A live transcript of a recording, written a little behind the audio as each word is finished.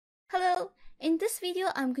Hello! In this video,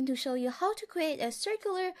 I'm going to show you how to create a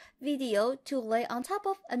circular video to lay on top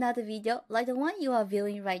of another video like the one you are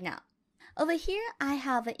viewing right now. Over here, I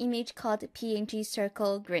have an image called PNG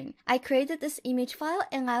circle green. I created this image file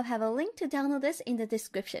and I'll have a link to download this in the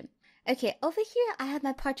description. Okay, over here I have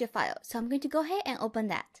my project file, so I'm going to go ahead and open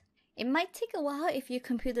that. It might take a while if your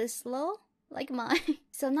computer is slow, like mine.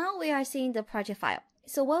 So now we are seeing the project file.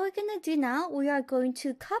 So what we're gonna do now, we are going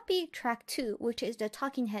to copy track 2, which is the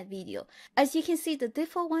talking head video. As you can see, the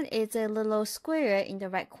default one is a little square in the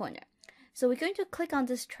right corner. So we're going to click on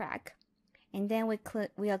this track, and then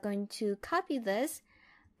we are going to copy this,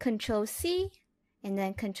 Control C, and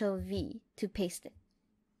then Control V to paste it.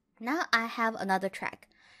 Now I have another track.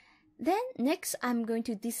 Then next, I'm going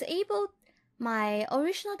to disable my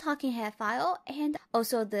original talking head file and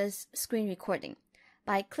also this screen recording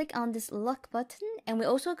by click on this lock button, and we're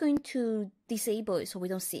also going to disable it so we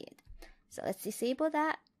don't see it. So let's disable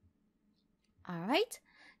that. Alright,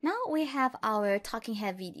 now we have our talking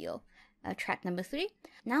head video, track number 3.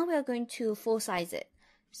 Now we are going to full size it.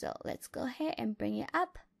 So let's go ahead and bring it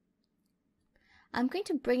up. I'm going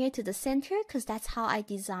to bring it to the center because that's how I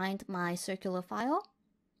designed my circular file.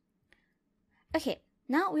 Okay,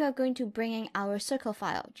 now we are going to bring in our circle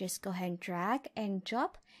file. Just go ahead and drag and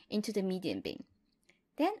drop into the medium bin.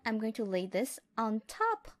 Then I'm going to lay this on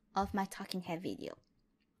top of my talking head video.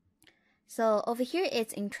 So over here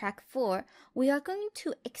it's in track 4. We are going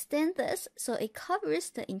to extend this so it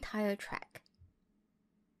covers the entire track.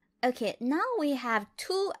 Okay, now we have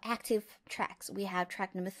 2 active tracks. We have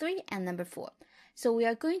track number 3 and number 4. So we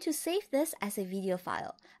are going to save this as a video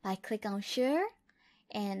file by click on share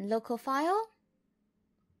and local file.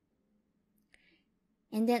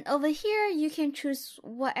 And then over here, you can choose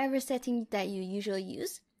whatever setting that you usually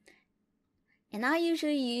use. And I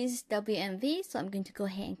usually use WMV, so I'm going to go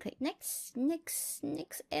ahead and click next, next,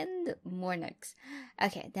 next, and more next.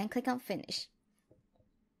 Okay, then click on finish.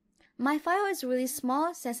 My file is really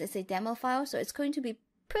small since it's a demo file, so it's going to be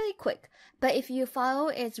pretty quick. But if your file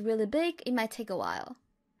is really big, it might take a while.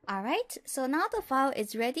 Alright, so now the file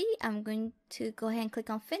is ready. I'm going to go ahead and click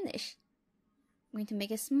on finish. I'm going to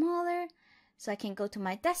make it smaller so I can go to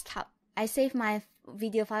my desktop. I save my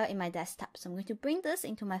video file in my desktop, so I'm going to bring this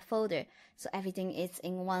into my folder so everything is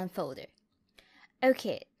in one folder.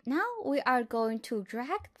 Okay, now we are going to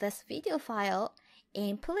drag this video file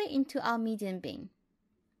and put it into our medium bin.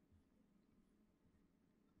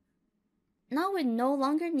 Now we no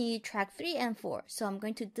longer need track 3 and 4, so I'm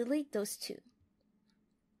going to delete those 2.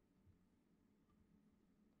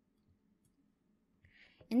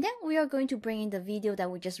 And then we are going to bring in the video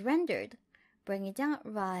that we just rendered. Bring it down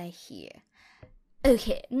right here.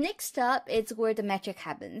 Okay, next up is where the magic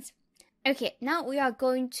happens. Okay, now we are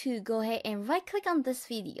going to go ahead and right click on this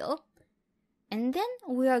video. And then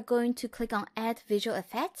we are going to click on add visual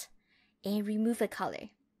effect and remove the color.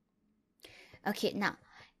 Okay, now,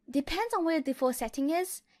 depends on what your default setting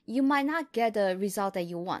is, you might not get the result that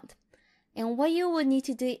you want. And what you will need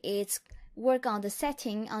to do is work on the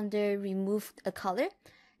setting under remove a color.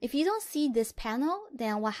 If you don't see this panel,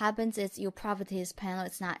 then what happens is your properties panel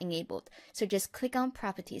is not enabled. So just click on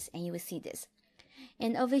properties and you will see this.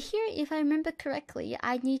 And over here, if I remember correctly,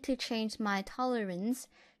 I need to change my tolerance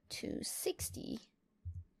to 60.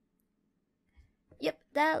 Yep,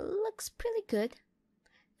 that looks pretty good.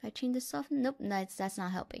 If I change the soften, nope, that's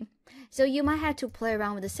not helping. So you might have to play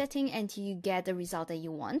around with the setting until you get the result that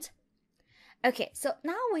you want. Okay, so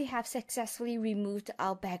now we have successfully removed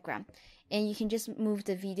our background. And you can just move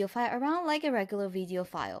the video file around like a regular video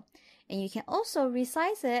file. And you can also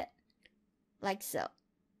resize it like so.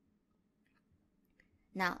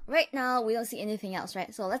 Now, right now, we don't see anything else,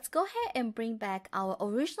 right? So let's go ahead and bring back our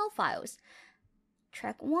original files.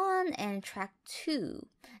 Track 1 and track 2.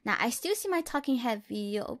 Now, I still see my talking head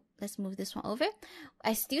video. Let's move this one over.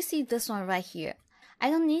 I still see this one right here. I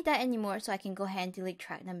don't need that anymore, so I can go ahead and delete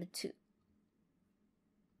track number 2.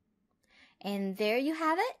 And there you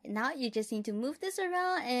have it. Now you just need to move this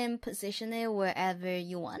around and position it wherever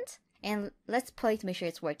you want. And let's play to make sure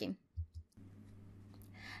it's working.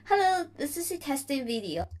 Hello, this is a testing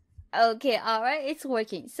video. Okay, alright, it's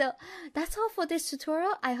working. So that's all for this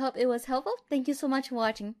tutorial. I hope it was helpful. Thank you so much for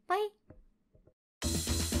watching. Bye!